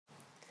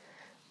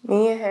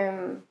Me and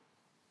him,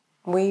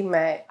 we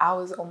met. I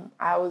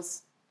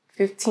was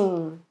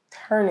 15,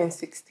 turning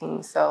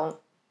 16. So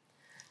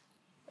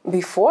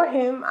before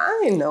him,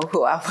 I didn't know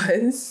who I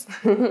was.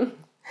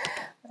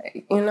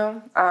 You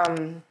know,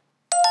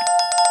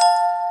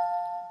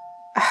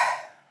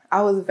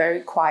 I was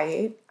very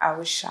quiet. I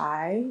was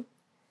shy.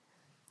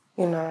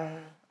 You know,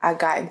 I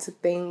got into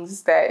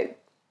things that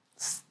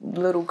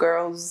little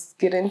girls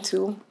get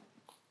into.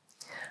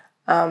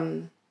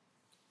 How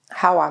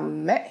I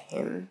met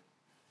him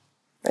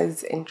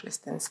is an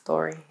interesting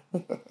story.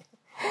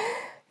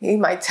 He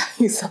might tell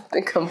you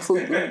something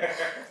completely,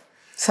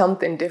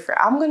 something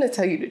different. I'm going to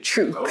tell you the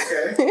truth.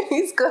 Okay.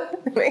 He's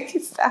going to make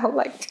it sound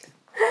like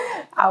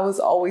I was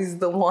always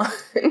the one.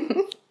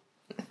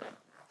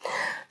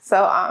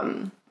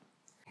 So,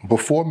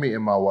 before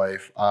meeting my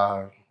wife,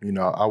 I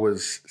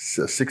was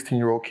a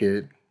 16-year-old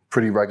kid,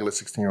 pretty regular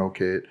 16-year-old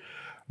kid.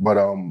 But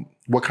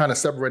what kind of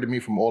separated me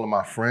from all of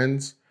my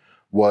friends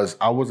was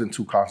I wasn't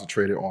too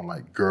concentrated on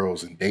like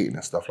girls and dating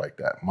and stuff like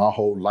that. My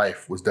whole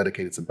life was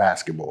dedicated to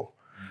basketball.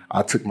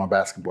 I took my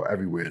basketball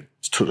everywhere,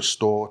 to the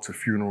store, to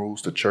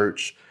funerals, to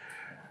church,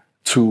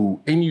 to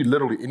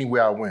literally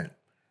anywhere I went.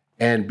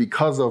 And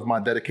because of my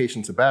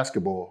dedication to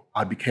basketball,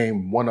 I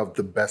became one of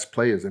the best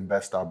players in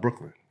Bed-Stuy,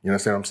 Brooklyn. You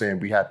understand what I'm saying?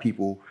 We had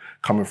people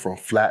coming from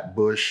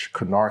Flatbush,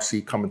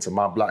 Canarsie, coming to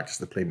my block just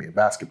to play me in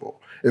basketball.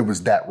 It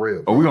was that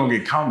real. Oh, we're going to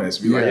get comments.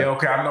 Be like, yeah,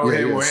 okay, I know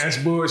that. Well, that's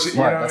bullshit.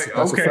 Right,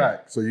 that's a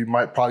fact. So you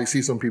might probably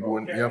see some people,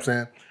 you know what I'm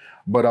saying?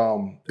 But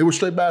it was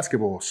straight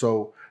basketball.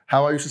 So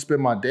how I used to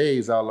spend my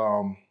days,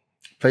 I'll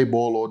play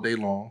ball all day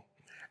long,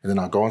 and then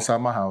I'll go inside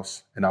my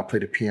house, and I'll play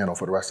the piano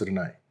for the rest of the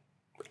night.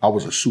 I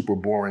was a super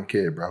boring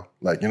kid, bro.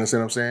 Like, you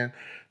understand what I'm saying?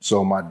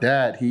 So my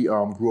dad, he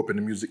grew up in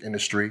the music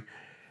industry,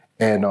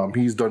 and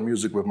he's done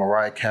music with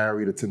Mariah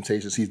Carey, The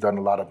Temptations. He's done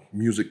a lot of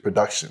music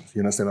productions,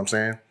 you understand what I'm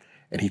saying?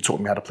 And he taught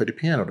me how to play the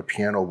piano. The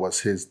piano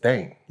was his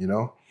thing, you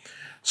know?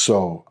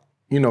 So,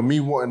 you know, me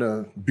wanting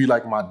to be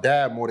like my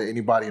dad more than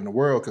anybody in the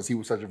world because he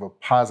was such of a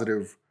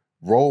positive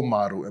role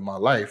model in my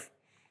life,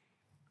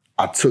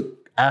 I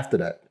took after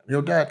that.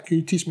 Yo, Dad, can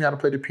you teach me how to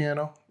play the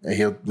piano? And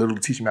he'll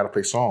literally teach me how to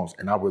play songs.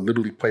 And I would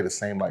literally play the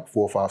same like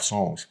 4 or 5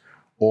 songs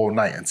all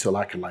night until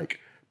I could like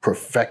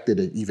perfect it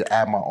and even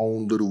add my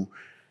own little,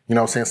 you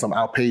know what I'm saying, some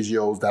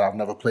arpeggios that I've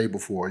never played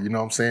before, you know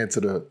what I'm saying, to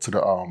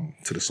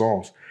the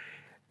songs.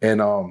 And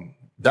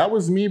that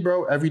was me,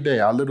 bro, every day.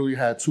 I literally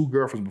had 2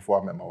 girlfriends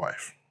before I met my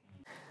wife.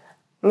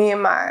 Me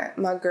and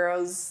my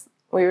girls,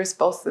 we were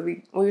supposed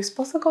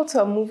to go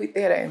to a movie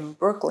theater in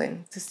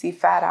Brooklyn to see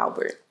Fat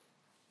Albert.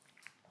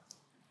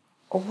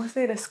 Or was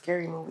it a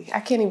scary movie?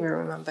 I can't even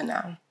remember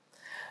now.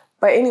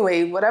 But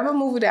anyway, whatever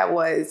movie that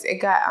was,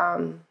 it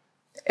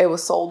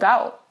was sold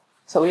out.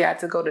 So we had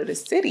to go to the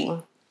city.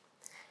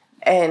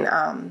 And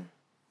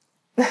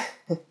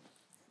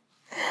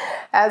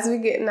as we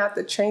getting out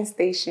the train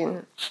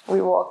station,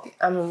 we walk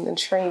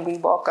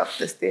up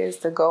the stairs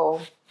to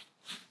go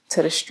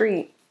to the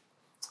street.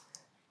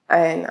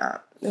 And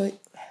what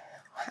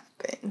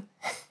happened?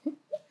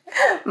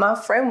 My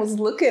friend was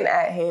looking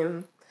at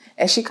him.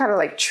 And she kind of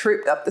like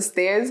tripped up the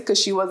stairs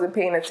because she wasn't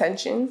paying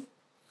attention.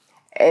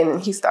 And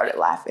he started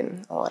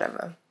laughing or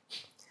whatever.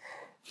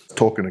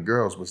 Talking to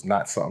girls was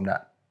not something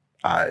that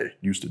I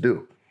used to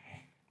do,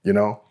 you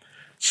know?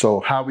 So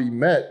how we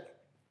met,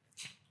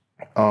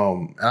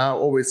 and I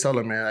always tell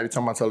her, man, every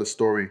time I tell a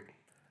story,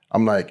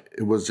 I'm like,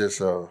 it was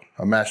just a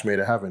match made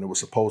in heaven. It was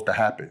supposed to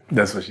happen.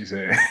 That's what she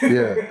said.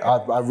 Yeah,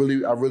 I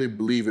really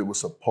believe it was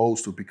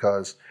supposed to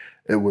because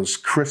it was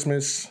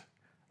Christmas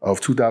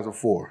of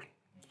 2004.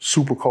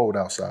 Super cold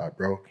outside,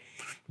 bro.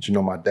 But you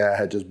know, my dad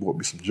had just bought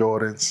me some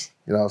Jordans.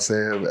 You know what I'm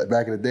saying?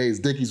 Back in the days,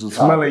 Dickies was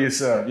hot. Smelling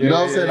yourself. You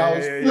know what I'm saying? I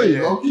was flea,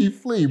 low-key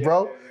flea,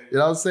 bro. You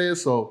know what I'm saying?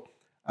 So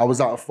I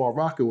was out in Far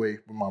Rockaway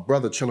with my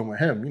brother chilling with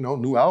him. You know,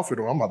 new outfit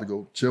on. I'm about to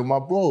go chill with my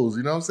bros.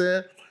 You know what I'm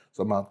saying?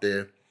 So I'm out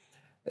there.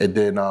 And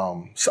then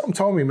something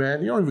told me, man,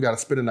 you don't even got to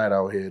spend the night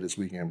out here this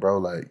weekend, bro.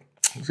 Like,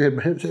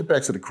 hit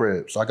back to the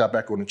crib. So I got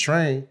back on the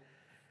train.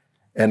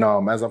 And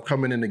as I'm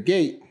coming in the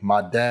gate,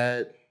 my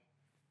dad,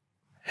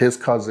 his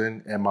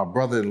cousin, and my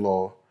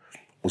brother-in-law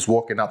was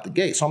walking out the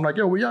gate. So I'm like,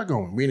 yo, where y'all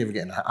going? I ain't even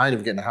getting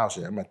in the house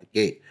yet. I'm at the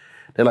gate.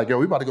 They're like, yo,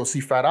 we about to go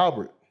see Fat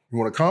Albert. You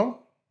want to come?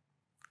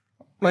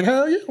 I'm like,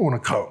 hell yeah, I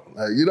want to come.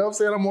 Like, you know what I'm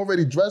saying? I'm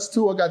already dressed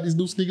too. I got these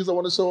new sneakers I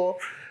want to show off.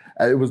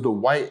 It was the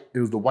white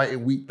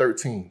and wheat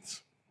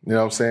 13s. You know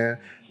what I'm saying?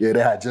 Yeah, they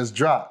had just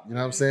dropped. You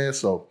know what I'm saying?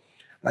 So,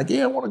 like,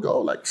 yeah, I want to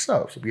go. Like, what's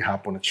up? So we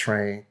hop on the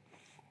train.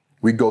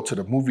 We go to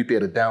the movie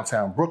theater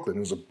downtown Brooklyn. It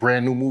was a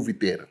brand new movie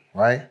theater,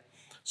 right?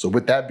 So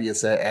with that being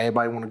said,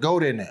 everybody want to go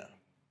there now.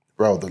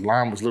 Bro, the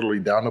line was literally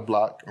down the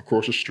block,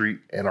 across the street,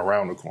 and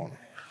around the corner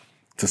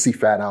to see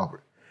Fat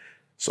Albert.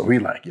 So we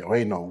like, yo,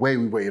 ain't no way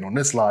we waiting on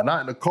this line.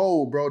 Not in the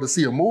cold, bro, to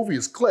see a movie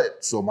is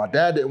clipped. So my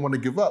dad didn't want to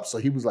give up. So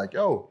he was like,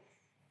 yo,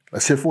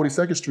 let's hit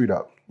 42nd Street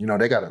up. You know,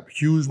 they got a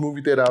huge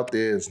movie theater out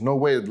there. There's no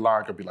way the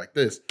line could be like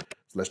this. So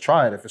let's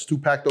try it. If it's too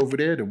packed over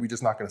there, then we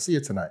just not going to see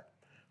it tonight.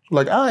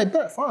 Like, all right,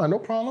 bet, fine, no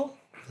problem.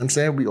 I'm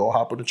saying we all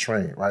hop on the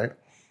train, right?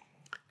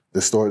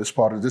 This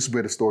is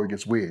where the story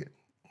gets weird.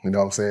 You know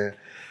what I'm saying?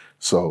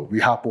 So we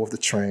hop off the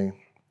train.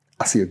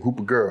 I see a group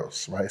of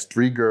girls, right? It's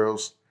 3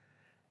 girls.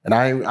 And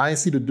I ain't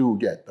see the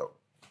dude yet, though.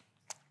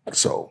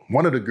 So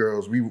one of the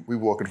girls, we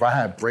walking. If I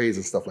had braids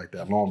and stuff like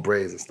that, long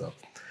braids and stuff.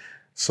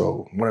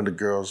 So one of the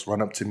girls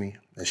run up to me,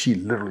 and she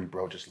literally,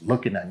 bro, just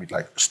looking at me,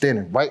 like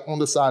standing right on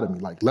the side of me,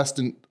 like less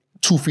than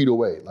 2 feet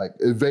away, like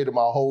invaded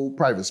my whole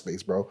private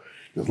space, bro.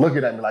 Just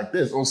looking at me like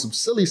this on some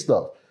silly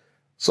stuff.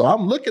 So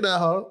I'm looking at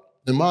her,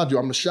 and mind you,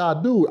 I'm a shy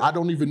dude. I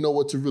don't even know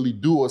what to really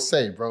do or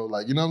say, bro.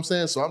 Like, you know what I'm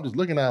saying? So I'm just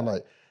looking at her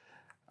like,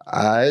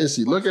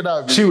 she looking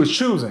at me. She was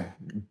choosing.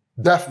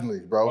 Definitely,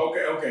 bro.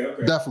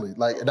 Okay. Definitely.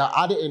 Like,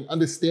 I didn't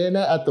understand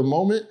that at the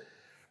moment,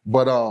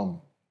 but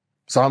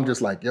so I'm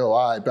just like, yo,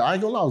 all right. But I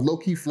ain't gonna lie, I was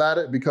low-key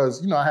flattered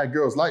because, you know, I had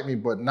girls like me,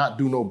 but not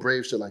do no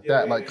brave shit like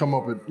that. Like, come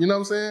up with, you know what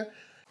I'm saying?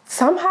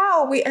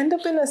 Somehow we end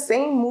up in the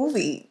same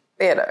movie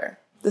theater.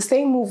 The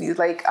same movies.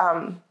 Like,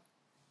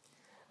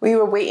 we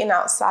were waiting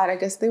outside. I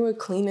guess they were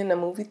cleaning the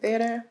movie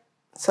theater.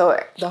 So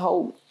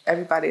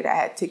everybody that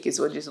had tickets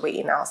were just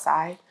waiting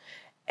outside.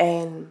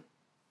 And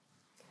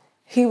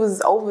he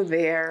was over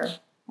there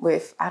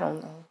with, I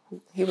don't know,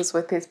 he was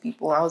with his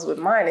people. I was with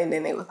mine. And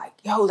then they were like,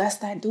 yo, that's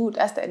that dude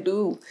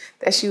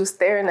that she was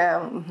staring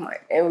at.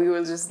 And we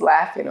were just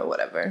laughing or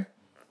whatever.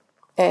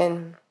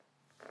 And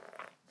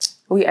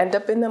we end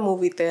up in the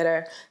movie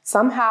theater.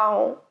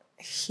 Somehow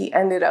he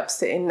ended up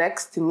sitting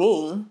next to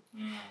me.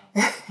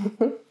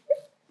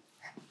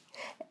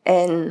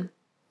 And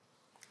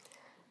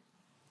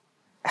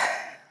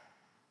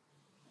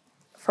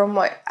from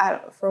what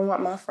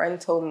my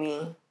friend told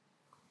me,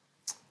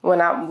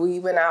 when we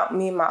went out,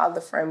 me and my other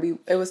friend,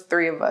 it was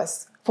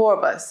 4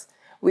 of us.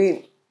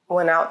 We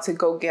went out to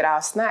go get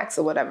our snacks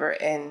or whatever,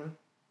 and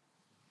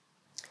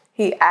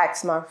he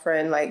asked my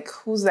friend, like,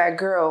 who's that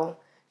girl?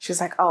 She was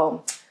like,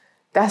 oh,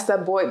 that's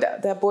that boy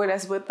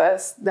that's with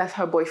us. That's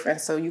her boyfriend,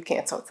 so you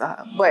can't talk to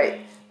her. But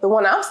the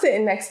one I'm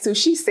sitting next to,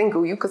 she's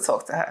single. You could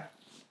talk to her.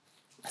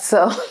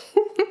 So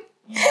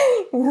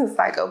he was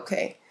like,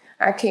 okay.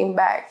 I came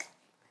back,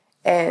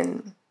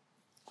 and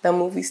the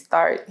movie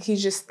started.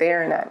 He's just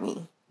staring at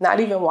me. Not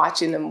even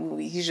watching the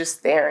movie. He's just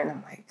staring.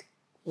 I'm like,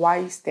 why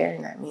are you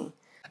staring at me?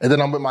 And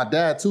then I'm with my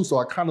dad too, so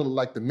I kind of look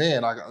like the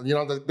man. I'm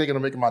thinking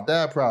of making my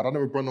dad proud. I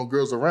never brought no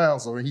girls around,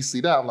 so when he see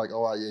that, I'm like,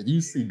 oh yeah,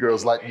 you see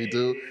girls like me,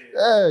 dude.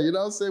 Yeah, you know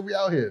what I'm saying? We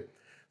out here.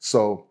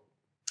 So,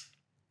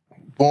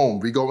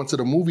 boom, we go into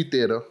the movie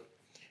theater.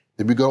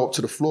 Then we go up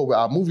to the floor where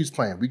our movie's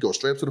playing. We go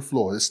straight up to the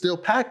floor. It's still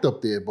packed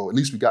up there, but at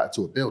least we got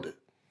into a building.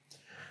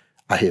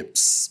 I hear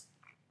psst.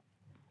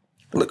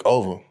 I look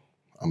over.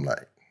 I'm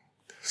like,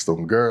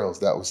 some girls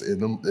that was in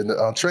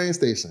the train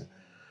station.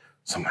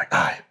 So I'm like,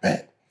 all right,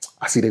 bet.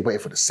 I see they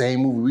waiting for the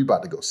same movie we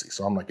about to go see.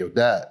 So I'm like, yo,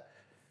 Dad,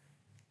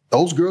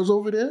 those girls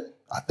over there,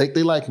 I think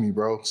they like me,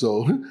 bro.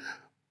 So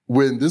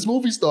when this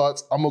movie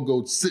starts, I'm gonna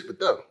go sit with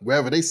them,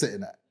 wherever they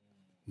sitting at.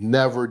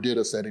 Never did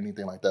or said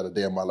anything like that a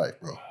day in my life,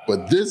 bro.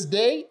 But this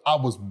day, I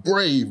was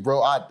brave,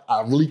 bro.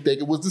 I really think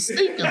it was the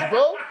sneakers,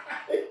 bro.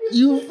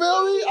 You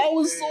feel me? I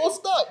was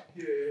sauced up.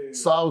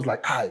 So I was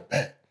like, all right,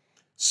 bet.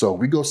 So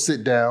we go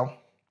sit down.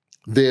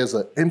 There's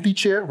an empty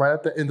chair right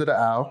at the end of the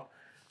aisle.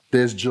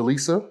 There's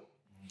Jalisa,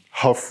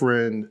 her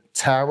friend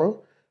Tara,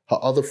 her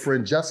other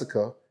friend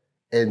Jessica,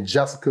 and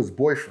Jessica's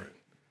boyfriend.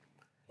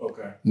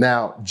 Okay.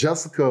 Now,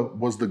 Jessica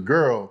was the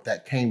girl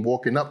that came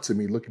walking up to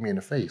me, looking me in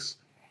the face,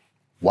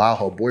 while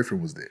her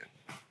boyfriend was there.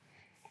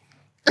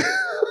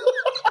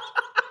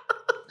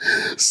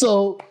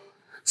 So,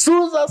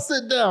 soon as I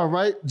sit down,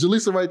 right,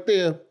 Jalisa right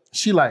there,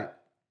 she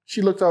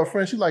looked at her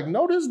friend, she's like,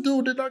 no, this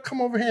dude did not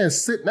come over here and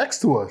sit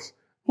next to us.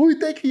 Who do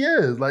you think he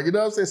is? Like, you know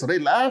what I'm saying? So they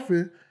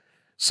laughing.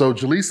 So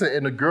Jalisa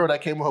and the girl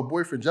that came with her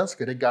boyfriend,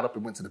 Jessica, they got up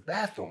and went to the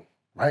bathroom,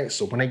 right?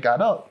 So when they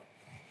got up,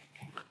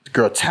 the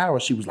girl Tara,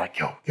 she was like,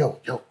 yo,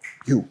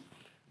 you. I'm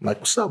like,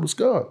 what's up, what's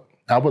good?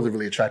 I wasn't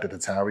really attracted to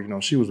Tara. You know,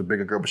 she was a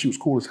bigger girl, but she was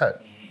cool as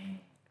heck.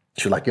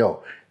 She was like,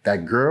 yo,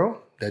 that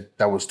girl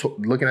that was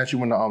looking at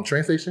you in the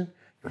train station,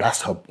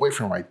 that's her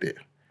boyfriend right there.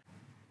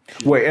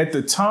 Wait, at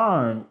the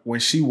time when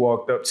she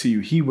walked up to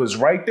you, he was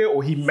right there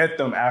or he met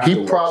them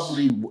afterwards? He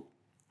probably,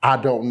 I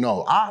don't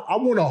know. I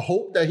want to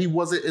hope that he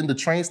wasn't in the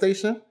train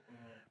station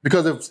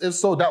because if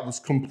so, that was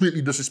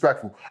completely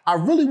disrespectful. I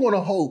really want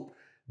to hope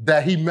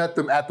that he met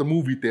them at the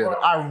movie theater.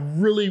 I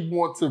really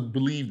want to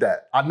believe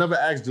that. I never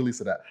asked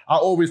Jalisa that. I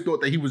always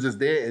thought that he was just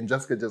there and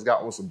Jessica just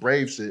got on some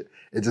brave shit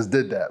and just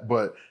did that.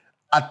 But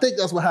I think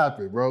that's what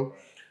happened, bro.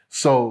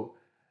 So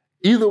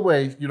either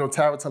way, you know,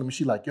 Tara telling me,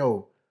 she like,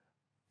 yo,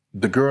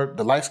 the girl,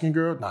 the light-skinned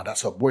girl, nah,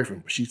 that's her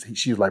boyfriend. But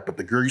she was like, but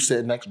the girl you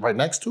sitting right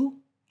next to,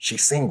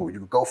 she's single. You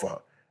could go for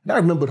her. And I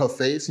remembered her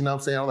face, you know what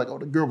I'm saying? I was like, oh,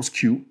 the girl was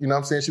cute. You know what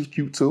I'm saying? She was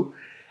cute too.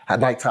 I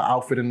liked her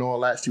outfit and all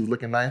that. She was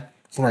looking nice.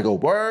 So I'm like, oh,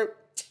 word,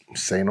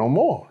 say no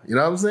more. You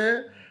know what I'm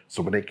saying?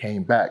 So when they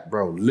came back,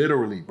 bro,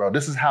 literally, bro,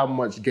 this is how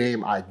much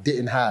game I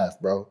didn't have,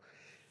 bro.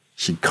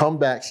 She come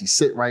back, she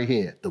sit right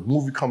here. The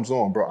movie comes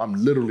on, bro. I'm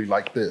literally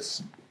like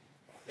this.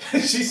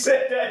 She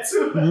said that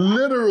too.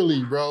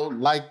 Literally, bro,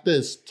 like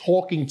this,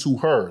 talking to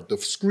her. The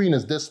screen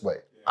is this way.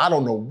 I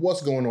don't know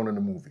what's going on in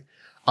the movie.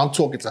 I'm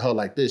talking to her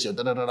like this, yo,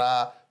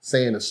 da-da-da-da,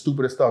 saying the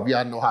stupidest stuff. Yeah,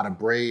 I know how to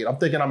braid. I'm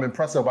thinking I'm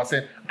impressing her by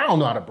saying, I don't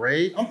know how to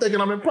braid. I'm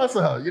thinking I'm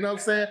impressing her. You know what I'm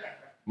saying?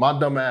 My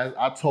dumb ass,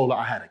 I told her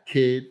I had a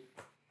kid.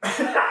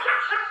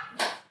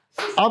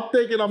 I'm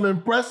thinking I'm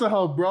impressing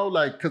her, bro.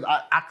 Like, cause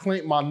I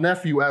claimed my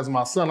nephew as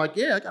my son. Like,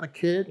 yeah, I got a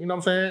kid. You know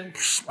what I'm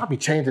saying? I be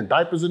changing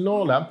diapers and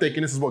all that. I'm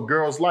thinking this is what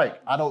girls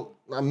like.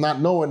 I'm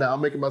not knowing that.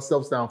 I'm making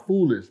myself sound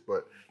foolish,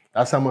 but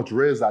that's how much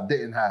riz I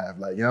didn't have.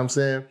 Like, you know what I'm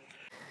saying?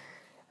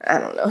 I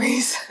don't know.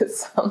 He said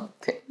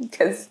something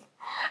because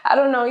I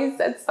don't know. He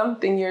said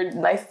something, you're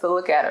nice to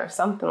look at or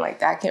something like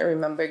that. I can't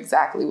remember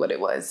exactly what it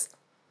was.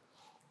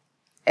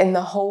 And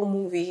the whole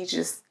movie, he's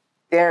just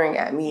staring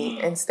at me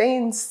and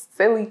saying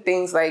silly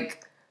things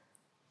like,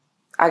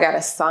 I got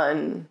a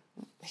son.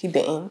 He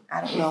didn't.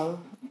 I don't know.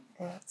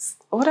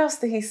 What else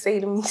did he say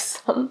to me?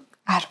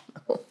 I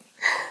don't know.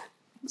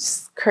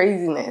 Just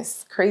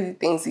craziness. Crazy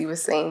things he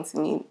was saying to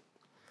me.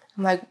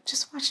 I'm like,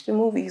 just watch the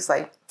movie. He's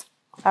like,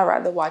 I'd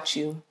rather watch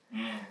you.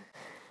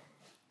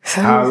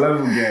 High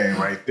level game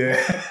right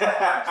there.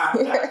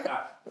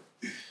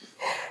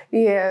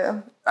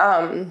 Yeah.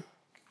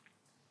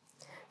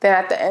 Then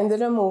at the end of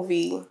the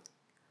movie,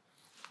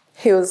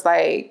 he was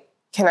like,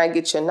 can I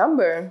get your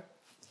number?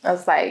 I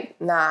was like,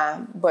 nah,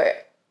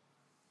 but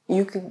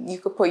you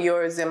could put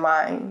yours in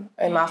mine,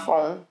 in my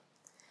phone.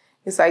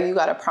 He's like, you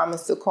got to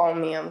promise to call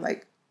me. I'm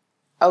like,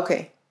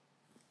 okay.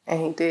 And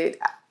he did.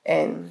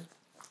 And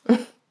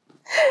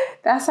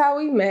that's how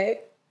we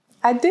met.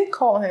 I did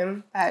call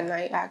him that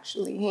night,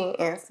 actually. He ain't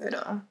answered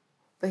him,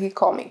 but he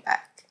called me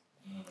back.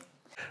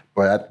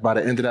 But by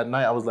the end of that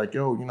night, I was like,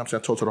 yo, you know what I'm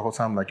saying? I told her the whole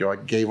time, like, yo, I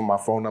gave him my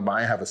phone number.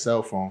 I ain't have a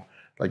cell phone.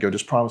 Like, yo,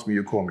 just promise me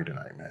you'll call me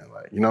tonight, man.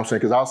 Like, you know what I'm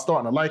saying? Because I was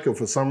starting to like her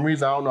for some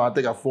reason. I don't know. I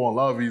think I fall in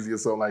love easy or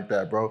something like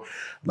that, bro.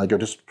 Like, yo,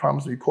 just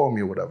promise me you call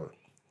me or whatever.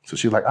 So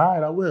she's like, all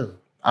right, I will.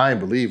 I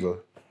ain't believe her.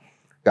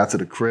 Got to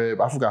the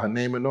crib. I forgot her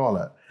name and all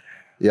that.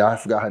 Yeah, I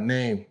forgot her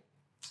name.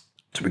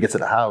 Till we get to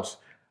the house,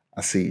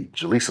 I see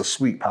Jalisa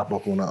Sweet pop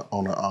up on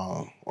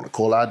a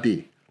call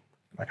ID.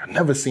 Like, I've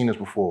never seen this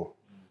before.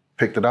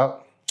 Picked it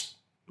up.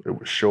 It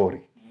was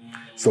Shorty.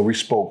 So we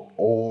spoke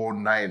all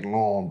night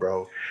long,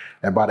 bro.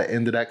 And by the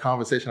end of that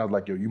conversation, I was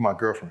like, yo, you my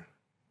girlfriend.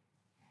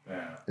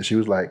 Damn. And she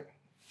was like,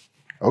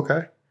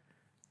 okay.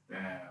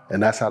 Damn.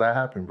 And that's how that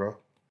happened, bro.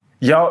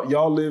 Did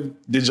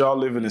y'all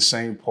live in the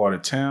same part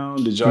of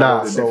town? Did y'all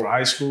go to different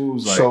high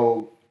schools? Like,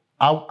 so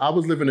I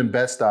was living in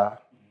Bed-Stuy.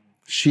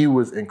 She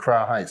was in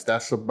Crown Heights.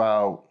 That's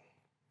about,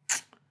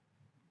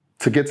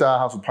 to get to our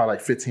house was probably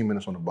like 15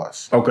 minutes on the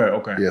bus.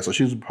 Okay. Yeah, so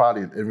she was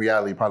probably, in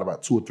reality, probably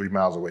about 2 or 3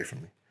 miles away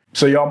from me.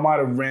 So y'all might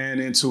have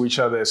ran into each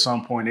other at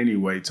some point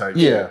anyway, type.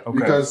 Yeah, okay.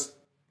 Because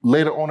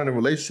later on in the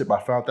relationship,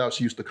 I found out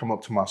she used to come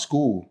up to my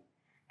school.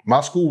 My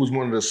school was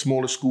one of the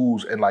smallest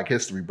schools in like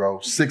history, bro.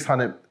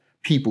 600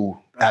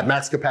 people at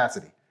max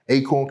capacity.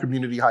 Acorn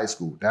Community High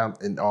School down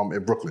in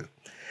Brooklyn.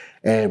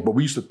 But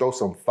we used to throw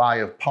some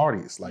fire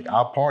parties. Like,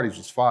 our parties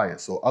was fire.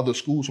 So other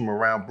schools from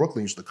around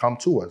Brooklyn used to come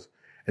to us.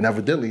 And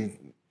evidently,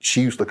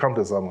 she used to come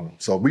to some of them.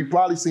 So we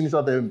probably seen each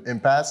other in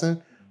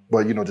passing,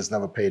 but, you know, just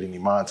never paid any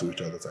mind to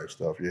each other type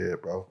stuff. Yeah,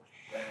 bro.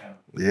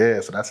 Damn. Yeah,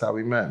 so that's how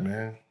we met,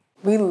 man.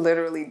 We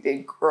literally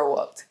did grow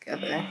up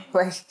together.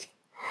 Like,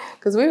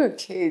 because we were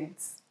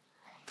kids.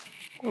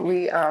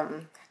 We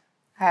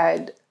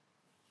had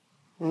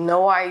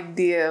no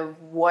idea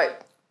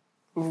what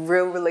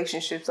real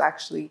relationships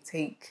actually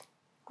take.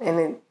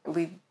 And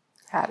we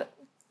had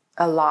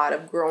a lot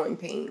of growing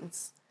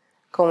pains,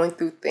 going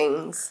through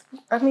things.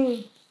 I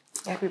mean,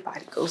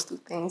 everybody goes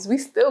through things. We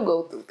still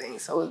go through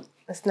things, so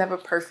it's never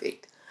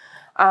perfect.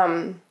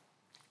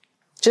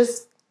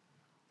 Just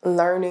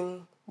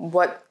learning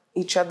what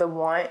each other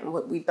want and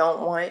what we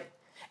don't want.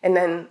 And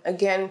then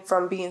again,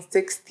 from being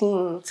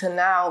 16 to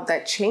now,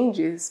 that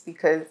changes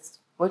because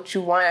what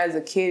you want as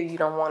a kid, you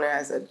don't want it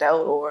as an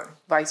adult or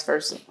vice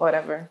versa,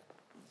 whatever.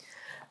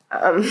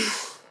 Yeah.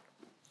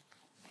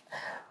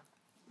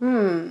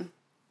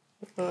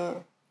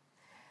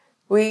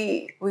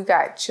 We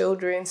got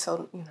children,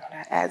 so you know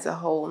that adds a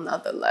whole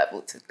nother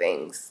level to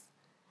things.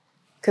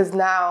 Cause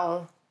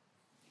now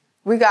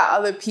we got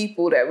other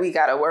people that we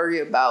gotta worry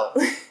about,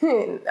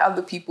 and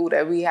other people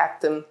that we have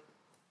to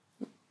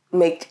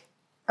make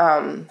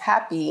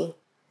happy,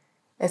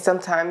 and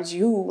sometimes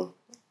you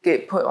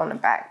get put on the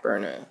back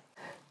burner.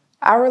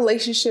 Our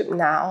relationship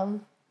now,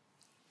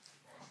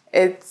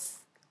 it's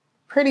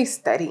pretty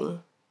steady.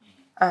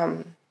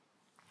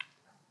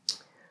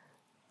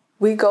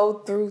 We go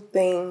through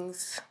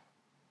things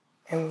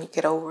and we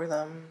get over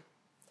them.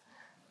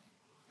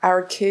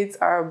 Our kids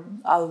are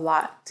a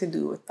lot to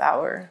do with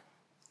our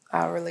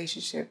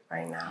relationship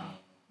right now.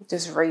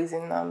 Just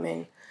raising them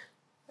and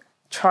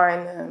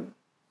trying to,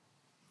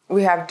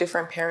 we have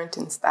different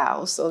parenting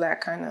styles, so that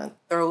kind of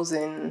throws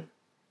in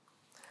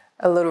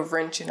a little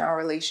wrench in our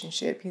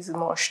relationship. He's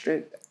more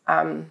strict.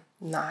 I'm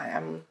not.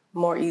 I'm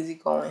more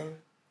easygoing.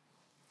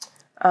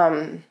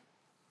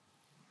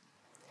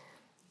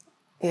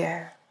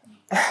 Yeah.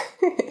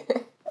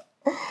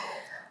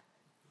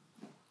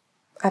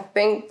 I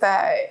think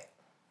that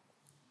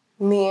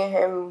me and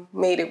him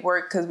made it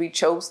work because we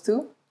chose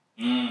to.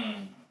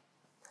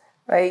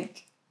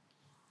 Like,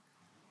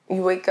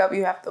 you wake up,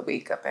 you have to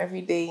wake up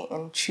every day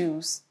and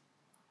choose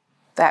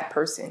that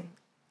person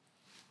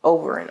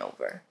over and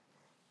over.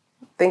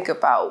 Think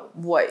about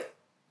what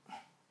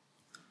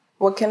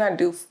can I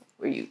do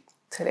for you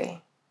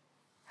today?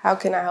 How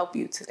can I help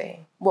you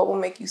today? What will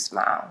make you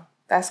smile?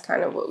 That's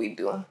kind of what we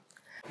do.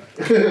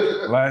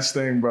 Last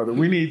thing, brother,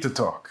 we need to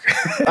talk.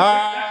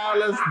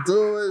 Let's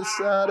do it.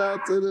 Shout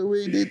out to the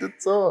We Need to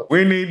Talk.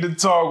 We need to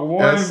talk.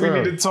 One, Yes, we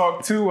sir. need to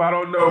talk. Two, I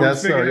don't know.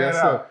 Yes, Figure sir. that Yes,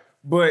 out. sir.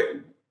 But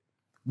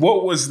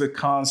what was the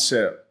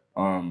concept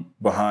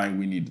behind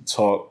We Need to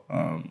Talk?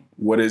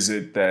 What is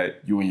it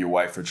that you and your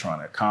wife are trying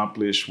to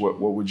accomplish? What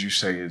would you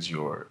say is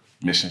your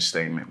mission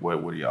statement? What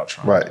are y'all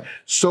trying to do? Right.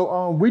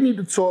 So We Need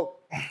to Talk,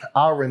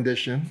 our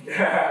rendition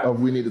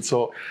of We Need to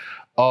Talk.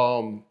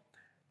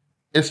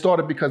 It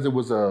started because it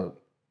was a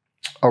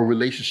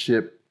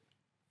relationship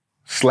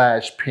 /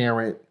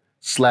 parent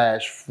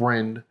 /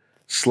 friend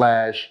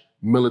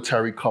 /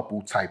 military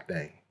couple type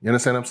thing. You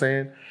understand what I'm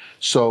saying?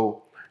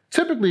 So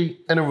typically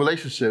in a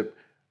relationship,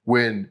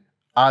 when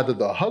either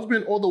the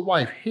husband or the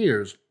wife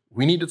hears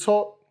we need to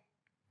talk,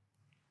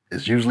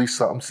 it's usually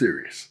something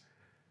serious.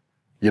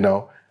 You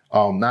know,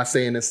 not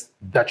saying it's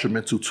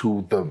detrimental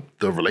to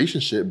the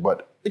relationship,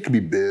 but it could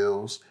be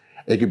bills.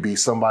 It could be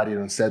somebody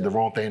that said the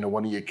wrong thing to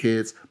one of your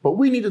kids. But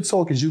we need to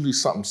talk is usually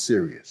something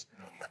serious.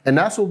 And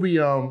that's what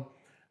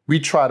we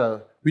try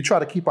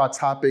to keep our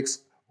topics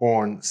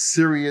on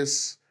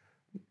serious,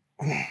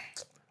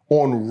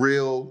 on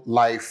real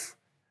life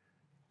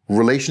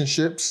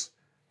relationships,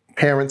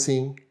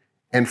 parenting,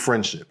 and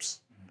friendships.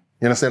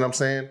 You understand what I'm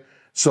saying?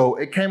 So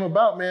it came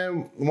about,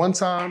 man, one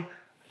time,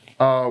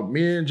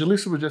 me and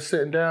Jalisa were just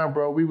sitting down,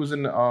 bro. We was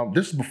in,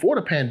 this was before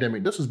the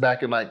pandemic. This was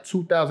back in like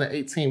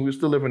 2018. We were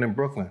still living in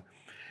Brooklyn.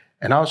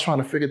 And I was trying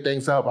to figure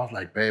things out. I was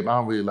like, babe, I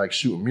don't really like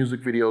shooting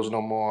music videos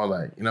no more.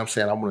 Like, you know what I'm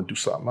saying? I want to do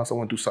something else. I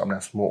want to do something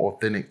that's more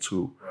authentic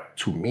to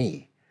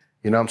me.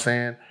 You know what I'm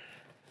saying?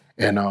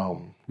 And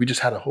we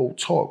just had a whole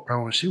talk,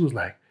 bro. And she was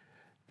like,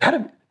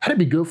 that'd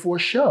be good for a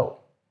show.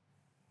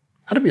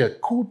 That'd be a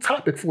cool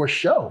topic for a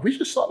show. We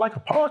should start like a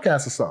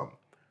podcast or something.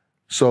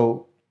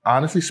 So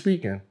honestly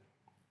speaking,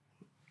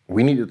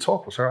 We Need to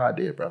Talk was her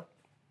idea, bro.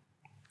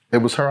 It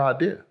was her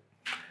idea.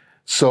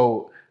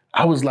 So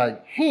I was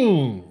like,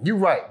 you're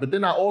right. But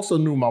then I also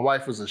knew my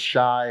wife was a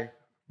shy,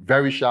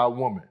 very shy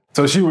woman.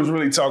 So she was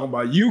really talking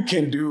about, you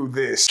can do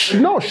this.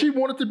 No, she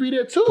wanted to be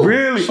there too.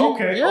 Really? She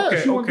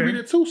wanted to be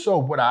there too. So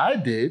what I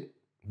did,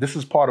 this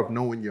is part of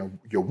knowing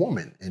your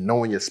woman and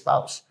knowing your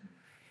spouse.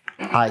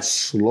 I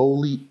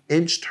slowly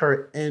inched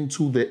her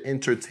into the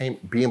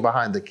entertainment, being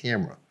behind the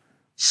camera.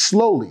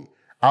 Slowly.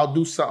 I'll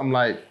do something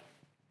like,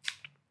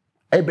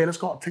 hey, babe, let's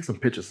go take some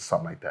pictures or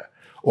something like that.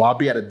 Or I'll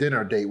be at a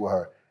dinner date with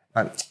her.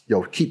 And,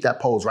 yo, keep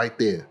that pose right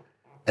there.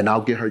 And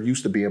I'll get her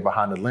used to being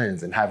behind the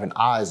lens and having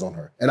eyes on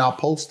her. And I'll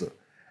post her.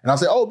 And I'll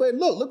say, oh, babe,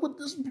 look what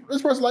this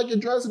person like your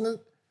dress. And then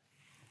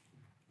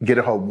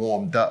getting her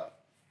warmed up.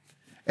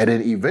 And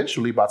then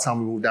eventually, by the time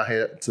we moved down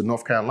here to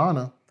North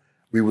Carolina,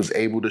 we was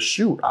able to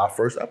shoot our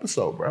first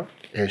episode, bro.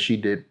 And she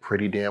did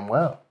pretty damn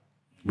well.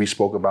 We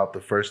spoke about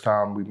the first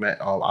time we met,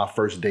 our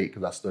first date,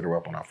 because I stood her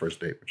up on our first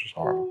date, which was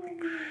horrible.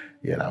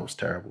 Yeah, that was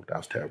terrible.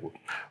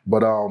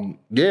 But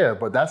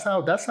but that's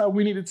how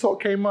We Need to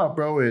Talk came up,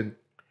 bro. And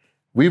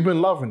we've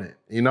been loving it.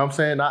 You know what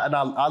I'm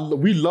saying?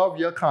 We love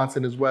your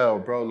content as well,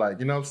 bro. Like,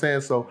 you know what I'm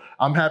saying? So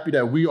I'm happy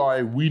that we are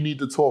a We Need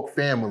to Talk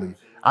family.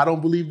 I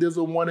don't believe there's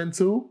a 1 and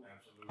 2.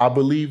 I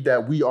believe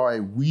that we are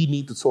a We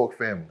Need to Talk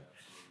family.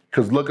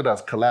 Because look at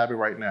us collabing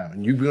right now.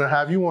 And you're going to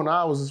have you on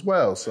ours as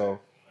well. So,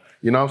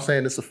 you know what I'm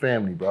saying? It's a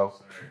family, bro.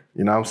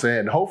 You know what I'm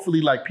saying?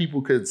 Hopefully, like,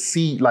 people could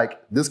see, like,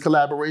 this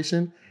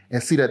collaboration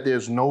and see that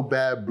there's no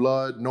bad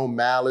blood, no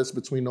malice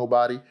between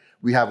nobody.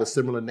 We have a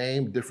similar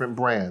name, different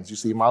brands. You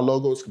see, my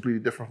logo is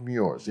completely different from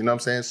yours. You know what I'm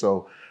saying?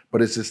 So,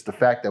 but it's just the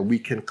fact that we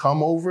can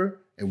come over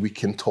and we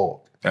can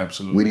talk.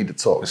 Absolutely. We need to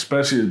talk.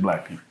 Especially as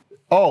Black people.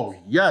 Oh,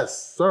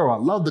 yes, sir. I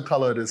love the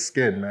color of this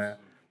skin, man.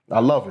 I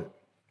love it.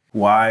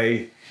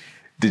 Why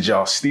did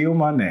y'all steal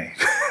my name?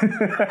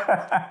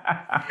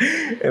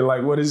 And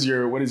like, what is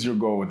your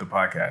goal with the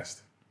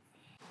podcast?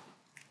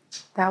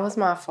 That was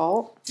my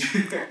fault.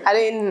 I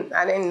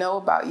didn't know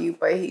about you,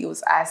 but he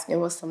was asking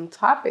with some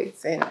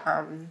topics and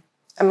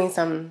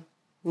some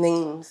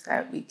names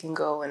that we can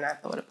go, and I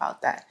thought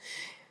about that.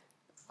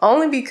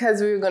 Only because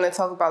we were gonna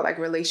talk about like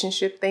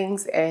relationship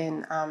things,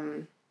 and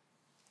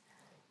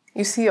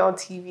you see on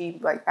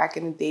TV like back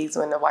in the days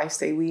when the wife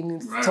say we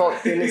need to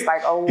talk, then it's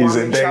like, oh, he's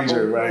I'm in trouble.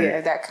 danger, right?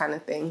 Yeah, that kind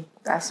of thing.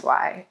 That's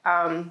why.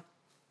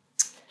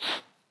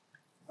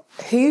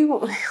 He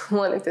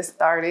wanted to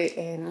start it,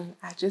 and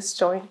I just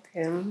joined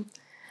him.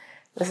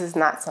 This is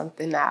not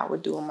something that I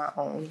would do on my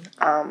own.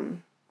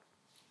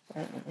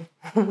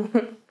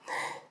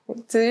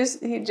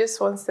 He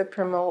just wants to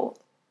promote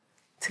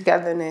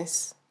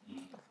togetherness,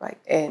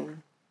 like,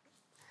 and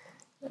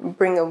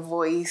bring a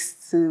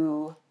voice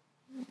to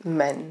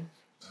men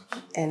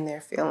and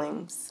their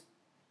feelings.